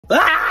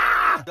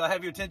Ah! Do I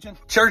have your attention?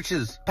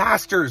 Churches,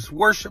 pastors,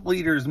 worship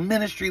leaders,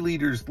 ministry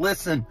leaders,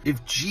 listen,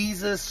 if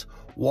Jesus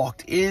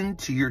walked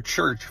into your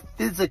church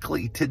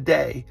physically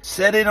today,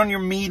 set in on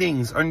your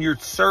meetings, on your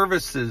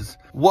services,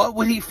 what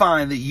would he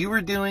find that you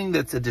are doing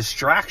that's a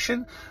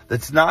distraction,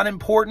 that's not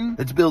important,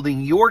 that's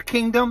building your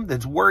kingdom,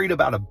 that's worried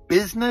about a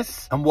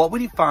business? And what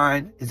would he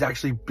find is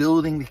actually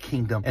building the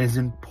kingdom and is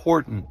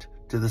important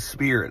to the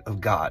Spirit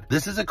of God?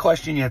 This is a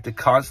question you have to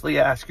constantly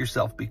ask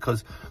yourself,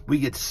 because we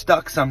get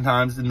stuck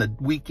sometimes in the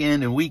week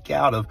in and week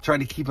out of trying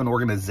to keep an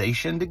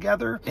organization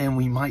together, and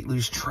we might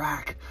lose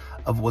track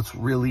of what's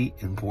really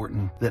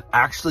important that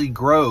actually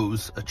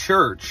grows a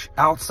church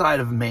outside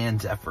of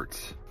man's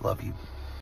efforts. Love you.